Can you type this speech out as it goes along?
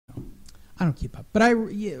I don't keep up. But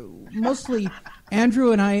mostly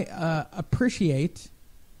Andrew and I appreciate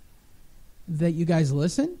that you guys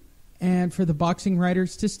listen, and for the boxing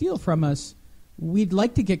writers to steal from us. We'd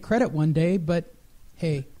like to get credit one day, but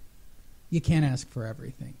hey, you can't ask for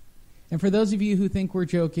everything. And for those of you who think we're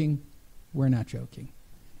joking, we're not joking.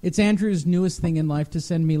 It's Andrew's newest thing in life to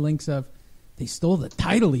send me links of, they stole the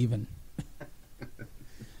title even.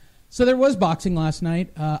 So there was boxing last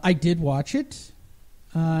night. I did watch it.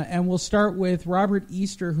 And we'll start with Robert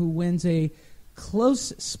Easter, who wins a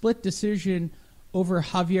close split decision over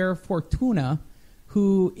Javier Fortuna,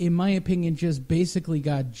 who, in my opinion, just basically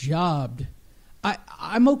got jobbed.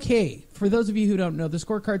 I'm okay. For those of you who don't know, the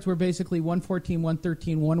scorecards were basically 114,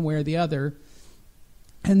 113, one way or the other.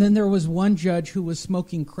 And then there was one judge who was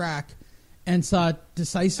smoking crack and saw it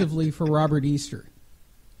decisively for Robert Easter.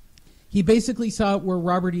 He basically saw it where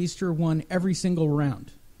Robert Easter won every single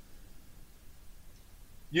round.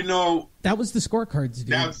 You know, that was the scorecards, dude.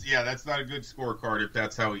 That's not a good scorecard if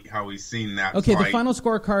that's how he's seen that. Okay, fight. The final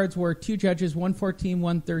scorecards were two judges, 114,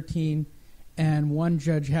 113, and one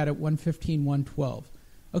judge had it 115, 112.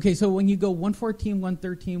 Okay, so when you go 114,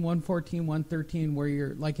 113, 114, 113, where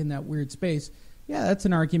you're like in that weird space, yeah, that's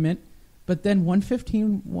an argument. But then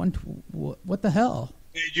 115, what the hell?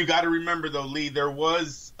 You got to remember, though, Lee, there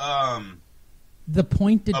was the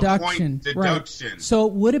point deduction. Right. So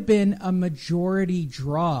it would have been a majority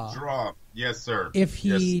draw. Yes, sir. If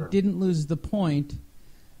he didn't lose the point.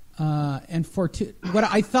 And what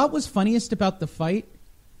I thought was funniest about the fight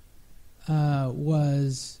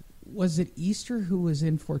was it Easter who was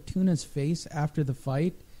in Fortuna's face after the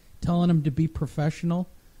fight, telling him to be professional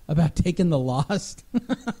about taking the loss?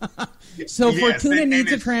 So yes, Fortuna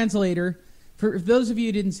needs a translator. For those of you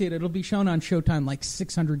who didn't see it, it'll be shown on Showtime like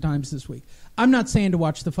 600 times this week. I'm not saying to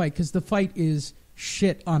watch the fight because the fight is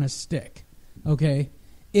shit on a stick. Okay?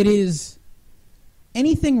 It is...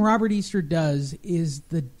 Anything Robert Easter does is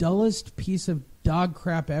the dullest piece of dog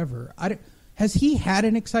crap ever. Has he had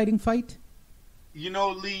an exciting fight? You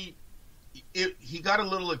know, Lee, he got a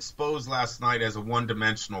little exposed last night as a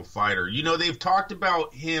one-dimensional fighter. You know, they've talked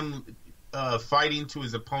about him fighting to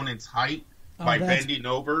his opponent's height by bending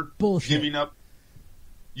over, giving up.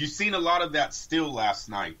 You've seen a lot of that still last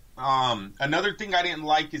night. Another thing I didn't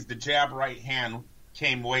like is the jab right hand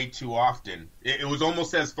came way too often. It was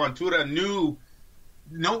almost as Fortuna knew.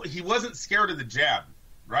 No, he wasn't scared of the jab,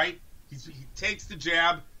 right? He takes the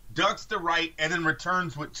jab, ducks the right, and then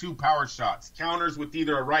returns with two power shots. Counters with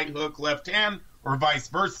either a right hook, left hand, or vice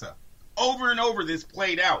versa. Over and over, this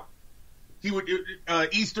played out.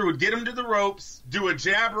 Easter would get him to the ropes, do a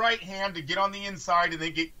jab right hand to get on the inside, and they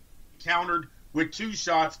get countered with two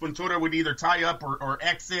shots. Fortuna would either tie up or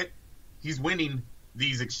exit. He's winning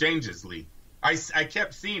these exchanges, Lee. I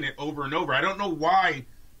kept seeing it over and over. I don't know why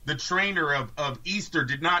the trainer of Easter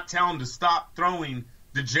did not tell him to stop throwing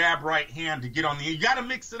the jab right hand to get on the... You got to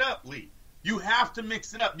mix it up, Lee. You have to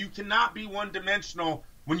mix it up. You cannot be one-dimensional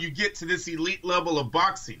when you get to this elite level of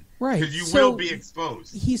boxing. Right. Because you will be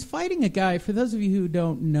exposed. He's fighting a guy, for those of you who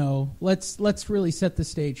don't know, let's really set the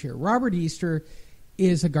stage here. Robert Easter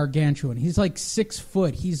is a gargantuan. He's like 6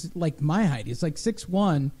 foot. He's like my height. He's like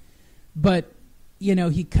 6'1", but, you know,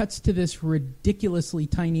 he cuts to this ridiculously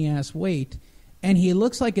tiny-ass weight, and he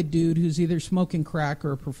looks like a dude who's either smoking crack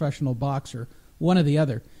or a professional boxer, one or the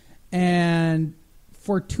other. And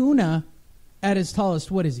Fortuna, at his tallest,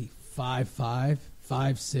 what is he, 5'5",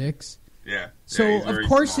 5'6"? Yeah. So, of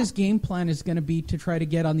course, his game plan is going to be to try to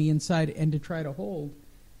get on the inside and to try to hold.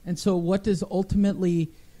 And so what does ultimately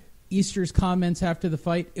Easter's comments after the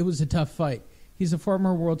fight? It was a tough fight. He's a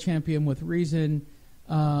former world champion with reason,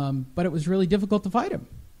 but it was really difficult to fight him,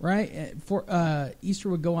 right? Easter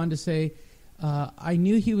would go on to say, I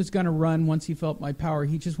knew he was going to run once he felt my power.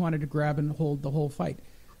 He just wanted to grab and hold the whole fight.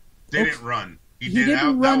 Didn't run. He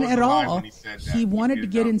didn't run at all. He wanted to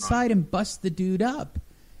get inside and bust the dude up.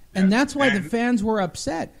 And that's why the fans were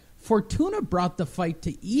upset. Fortuna brought the fight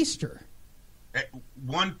to Easter.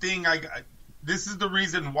 One thing, this is the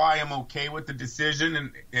reason why I'm okay with the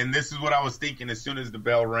decision, and this is what I was thinking as soon as the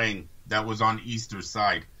bell rang that was on Easter's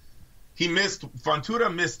side. Fortuna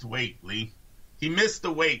missed weight, Lee. He missed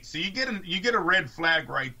the weight. So you get a red flag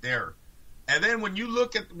right there. And then when you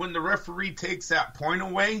look at when the referee takes that point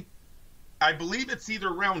away, I believe it's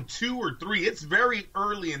either round 2 or 3. It's very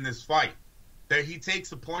early in this fight that he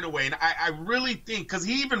takes a point away. And I really think, because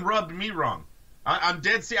he even rubbed me wrong. I'm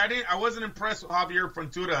dead serious. I wasn't impressed with Javier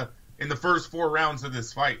Fortuna in the first 4 rounds of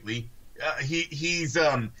this fight, Lee. He's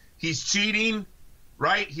cheating,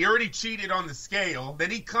 right? He already cheated on the scale. Then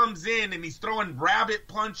he comes in and he's throwing rabbit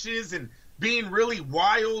punches and being really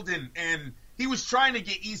wild, and he was trying to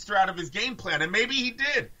get Easter out of his game plan, and maybe he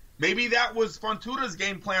did. Maybe that was Fortuna's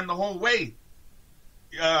game plan the whole way.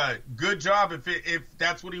 Good job if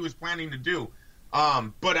that's what he was planning to do.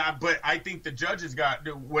 But I think the judges got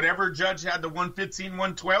whatever judge had the 115,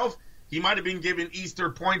 112. He might have been given Easter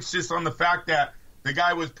points just on the fact that the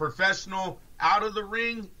guy was professional out of the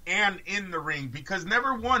ring and in the ring, because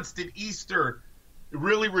never once did Easter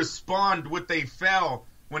really respond with they fell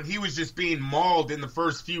when he was just being mauled in the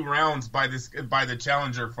first few rounds by the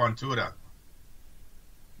challenger Fortuna.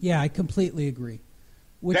 Yeah, I completely agree.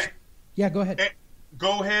 Go ahead.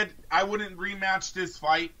 Go ahead. I wouldn't rematch this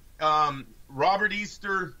fight. Robert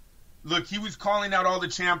Easter, look, he was calling out all the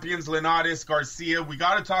champions, Linares, Garcia. We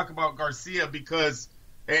got to talk about Garcia because,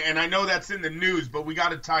 and I know that's in the news, but we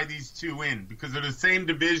got to tie these two in because they're the same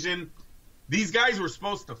division. These guys were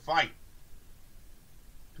supposed to fight.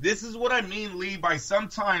 This is what I mean, Lee, by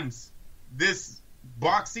sometimes this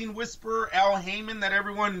boxing whisperer, Al Heyman, that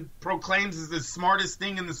everyone proclaims is the smartest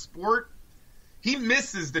thing in the sport, he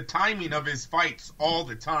misses the timing of his fights all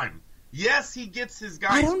the time. Yes, he gets his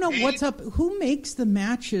guys I don't know paid. what's up. Who makes the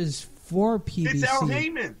matches for PBC? It's Al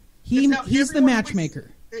Heyman. He's the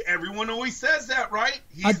matchmaker. Everyone always says that, right?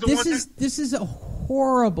 This is a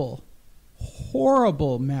horrible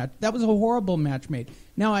match. That was a horrible match made.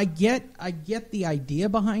 Now I get the idea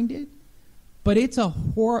behind it, but it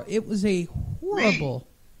was a horrible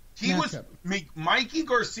matchup. Mikey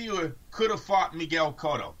Garcia could have fought Miguel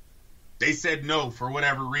Cotto. They said no for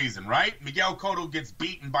whatever reason, right? Miguel Cotto gets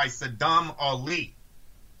beaten by Saddam Ali.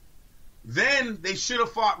 Then they should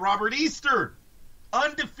have fought Robert Easter,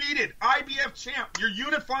 undefeated IBF champ. You're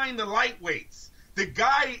unifying the lightweights. The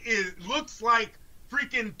guy looks like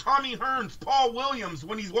freaking Tommy Hearns, Paul Williams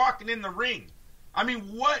when he's walking in the ring. I mean,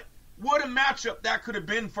 what a matchup that could have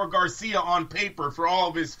been for Garcia on paper for all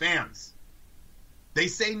of his fans. They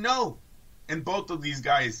say no, and both of these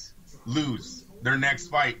guys lose their next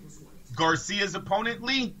fight. Garcia's opponent,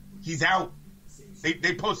 Lee, he's out.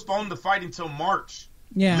 They postponed the fight until March.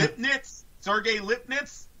 Yeah. Sergey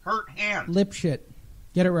Lipinets, hurt hand. Lip shit.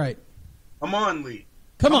 Get it right. Come on, Lee.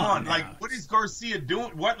 Come on. Like, what is Garcia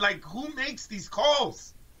doing? Who makes these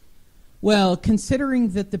calls? Well, considering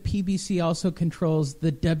that the PBC also controls the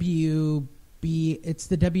it's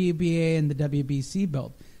the WBA and the WBC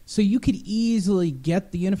belt. So you could easily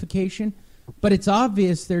get the unification, but it's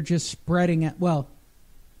obvious they're just spreading it. Well,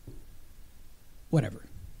 whatever.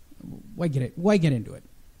 Why get into it?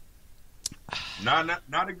 Not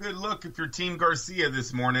a good look if you're Team Garcia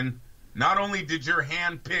this morning. Not only did your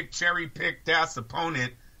hand-picked, cherry-picked ass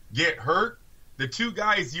opponent get hurt, the two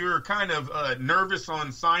guys you're kind of nervous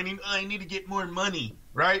on signing, I need to get more money,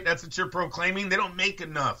 right? That's what you're proclaiming. They don't make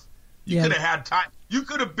enough. You could have had time. You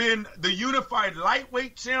could have been the unified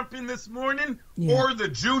lightweight champion this morning or the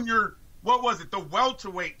junior, the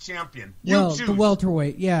welterweight champion. You choose. The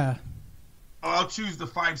welterweight, yeah. I'll choose the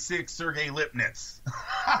 5'6" Sergey Lipinets.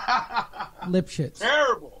 Lipshits.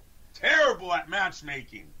 Terrible at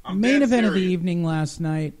matchmaking. Main event of the evening last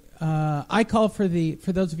night. I call for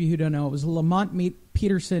those of you who don't know, it was Lamont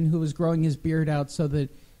Peterson who was growing his beard out so that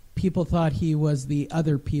people thought he was the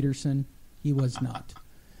other Peterson. He was not.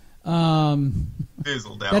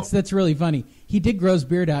 Fizzled out. That's really funny. He did grow his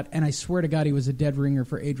beard out, and I swear to God he was a dead ringer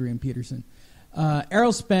for Adrian Peterson.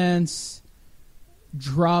 Errol Spence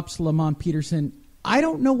drops Lamont Peterson. I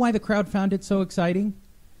don't know why the crowd found it so exciting,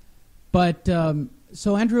 but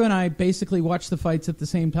so Andrew and I basically watched the fights at the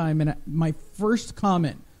same time, and my first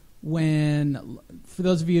comment for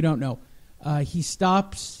those of you who don't know, he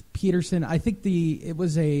stops Peterson. I think it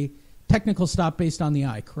was a technical stop based on the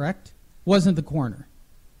eye, correct? Wasn't the corner.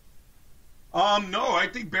 No, I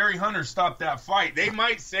think Barry Hunter stopped that fight. They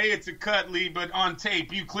might say it's a cut, Lee, but on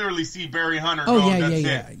tape you clearly see Barry Hunter.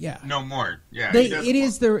 Yeah. No more. Yeah, it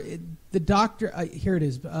is the doctor. Here it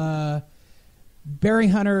is. Barry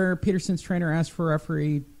Hunter, Peterson's trainer, asked for a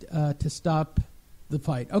referee to stop the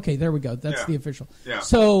fight. Okay, there we go. That's the official. Yeah.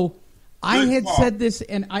 So I had said this,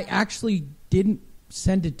 and I actually didn't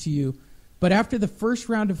send it to you, but after the first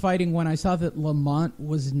round of fighting, when I saw that Lamont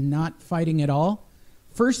was not fighting at all,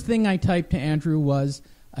 first thing I typed to Andrew was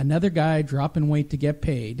another guy dropping weight to get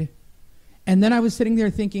paid. And then I was sitting there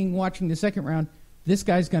thinking, watching the second round, this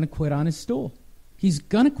guy's going to quit on his stool. He's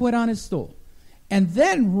going to quit on his stool. And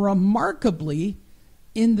then, remarkably,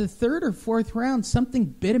 in the third or fourth round, something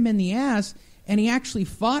bit him in the ass, and he actually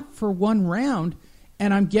fought for one round.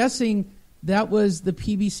 And I'm guessing that was the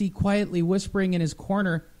PBC quietly whispering in his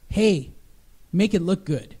corner, hey, make it look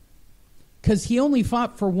good. Because he only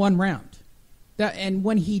fought for one round. And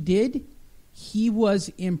when he did, he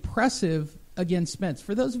was impressive against Spence.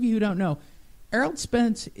 For those of you who don't know, Errol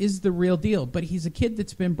Spence is the real deal, but he's a kid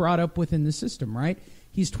that's been brought up within the system, right?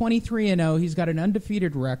 He's 23-0. He's got an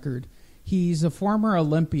undefeated record. He's a former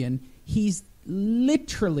Olympian. He's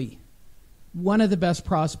literally one of the best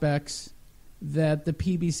prospects that the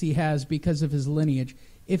PBC has because of his lineage.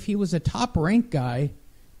 If he was a top-ranked guy,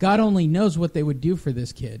 God only knows what they would do for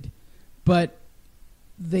this kid. But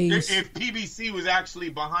if PBC was actually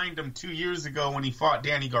behind him 2 years ago when he fought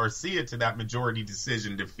Danny Garcia to that majority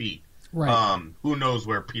decision defeat, right. Who knows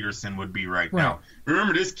where Peterson would be right now.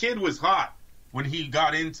 Remember, this kid was hot when he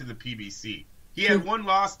got into the PBC. He had one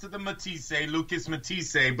loss to the Lucas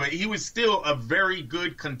Matisse, but he was still a very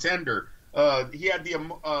good contender. He had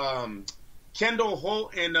the Kendall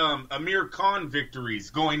Holt and Amir Khan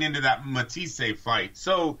victories going into that Matisse fight.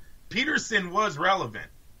 So Peterson was relevant.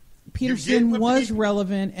 Peterson was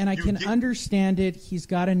relevant, and I can understand it. He's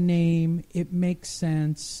got a name. It makes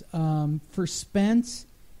sense. For Spence,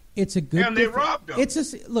 it's a good. And they robbed him.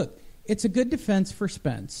 It's a good defense for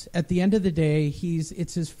Spence. At the end of the day,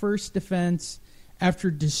 it's his first defense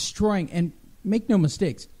after destroying. And make no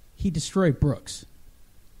mistakes, he destroyed Brooks.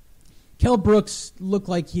 Kell Brooks looked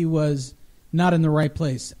like he was not in the right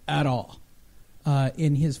place at all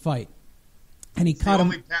in his fight. And he caught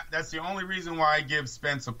him. That's the only reason why I give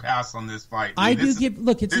Spence a pass on this fight.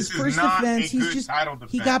 It's his first defense.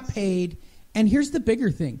 He got paid. And here's the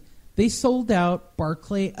bigger thing. They sold out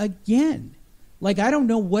Barclay again. Like, I don't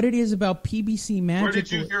know what it is about PBC magic. Where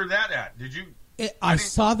did you hear that at? I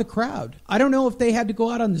saw the crowd. I don't know if they had to go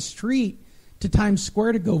out on the street to Times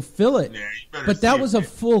Square to go fill it. Yeah, but that was a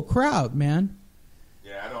full crowd, man.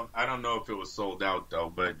 Yeah, I don't know if it was sold out,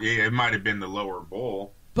 though. But yeah, it might have been the lower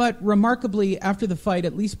bowl. But remarkably, after the fight,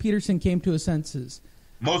 at least Peterson came to his senses.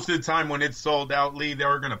 Most of the time when it's sold out, Lee, they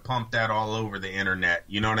were going to pump that all over the internet.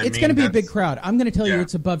 You know what I mean? It's going to be a big crowd. I'm going to tell you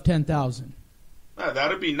it's above 10,000.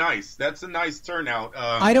 That would be nice. That's a nice turnout.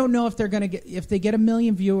 I don't know if they're going to if they get 1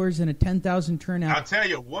 million viewers and a 10,000 turnout. I'll tell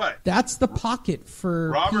you what. That's the pocket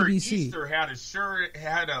for Robert PBC. Easter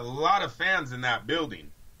had a lot of fans in that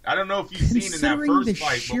building. I don't know if you've seen in that first the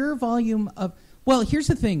fight. Sheer volume of. Well, here's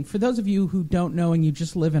the thing. For those of you who don't know and you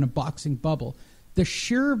just live in a boxing bubble, the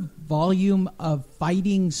sheer volume of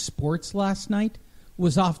fighting sports last night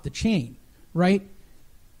was off the chain, right?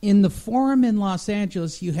 In the Forum in Los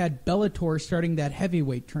Angeles, you had Bellator starting that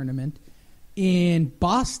heavyweight tournament. In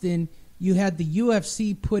Boston, you had the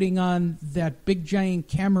UFC putting on that big giant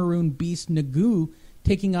Cameroon beast Nagu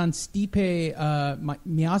taking on Stipe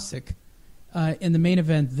Miocic in the main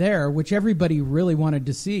event there, which everybody really wanted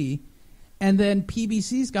to see. And then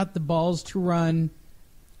PBC's got the balls to run.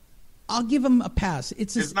 I'll give him a pass.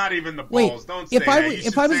 It's not even the balls. Don't say that.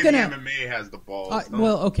 If I was going to, MMA has the balls.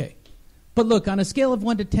 Well, okay. But look, on a scale of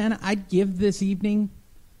 1 to 10, I'd give this evening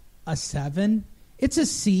a 7. It's a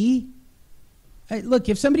C. Look,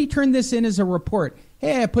 if somebody turned this in as a report,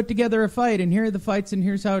 hey, I put together a fight, and here are the fights, and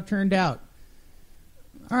here's how it turned out.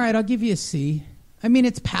 All right, I'll give you a C. I mean,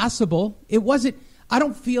 it's passable. It wasn't. I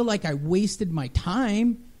don't feel like I wasted my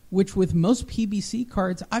time, which with most PBC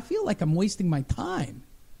cards, I feel like I'm wasting my time.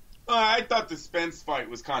 I thought the Spence fight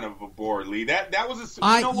was kind of a bore, Lee. That was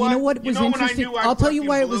a. You know what was interesting? I'll tell you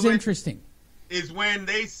why it was interesting. Is when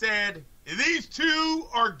they said these two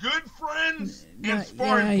are good friends and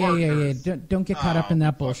sparring partners. Yeah. Don't get caught up in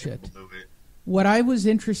that bullshit. What I was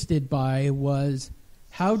interested by was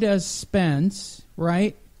how does Spence,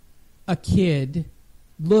 right, a kid,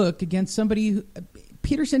 look against somebody who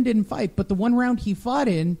Peterson didn't fight, but the one round he fought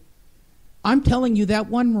in. I'm telling you, that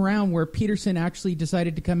one round where Peterson actually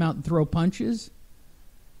decided to come out and throw punches,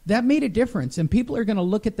 that made a difference, and people are going to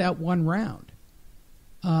look at that one round.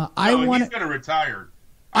 He's going to retire.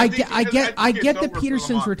 I get that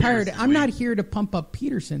Peterson's retired. I'm not here to pump up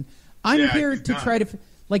Peterson. I'm here to try to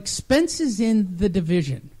like Spence is in the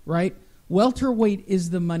division, right? Welterweight is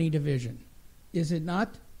the money division, is it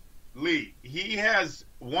not? Lee, he has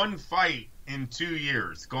one fight in 2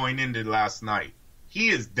 years going into last night. He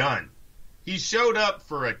is done. He showed up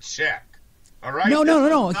for a check. All right.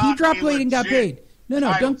 No. He dropped weight and got paid. No.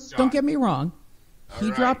 Don't get me wrong. He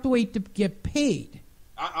dropped weight to get paid.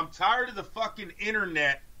 I'm tired of the fucking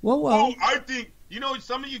internet. Well. Oh, I think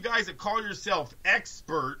some of you guys that call yourself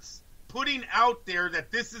experts putting out there that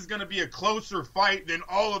this is going to be a closer fight than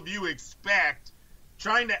all of you expect,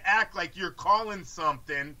 trying to act like you're calling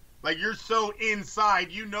something, like you're so inside.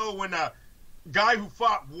 When a guy who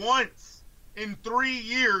fought once in 3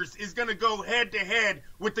 years is going to go head-to-head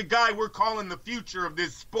with the guy we're calling the future of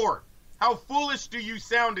this sport. How foolish do you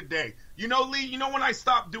sound today? Lee, when I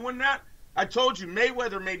stopped doing that? I told you,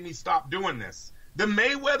 Mayweather made me stop doing this. The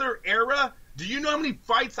Mayweather era, do you know how many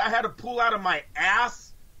fights I had to pull out of my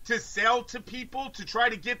ass to sell to people to try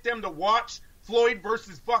to get them to watch Floyd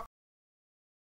versus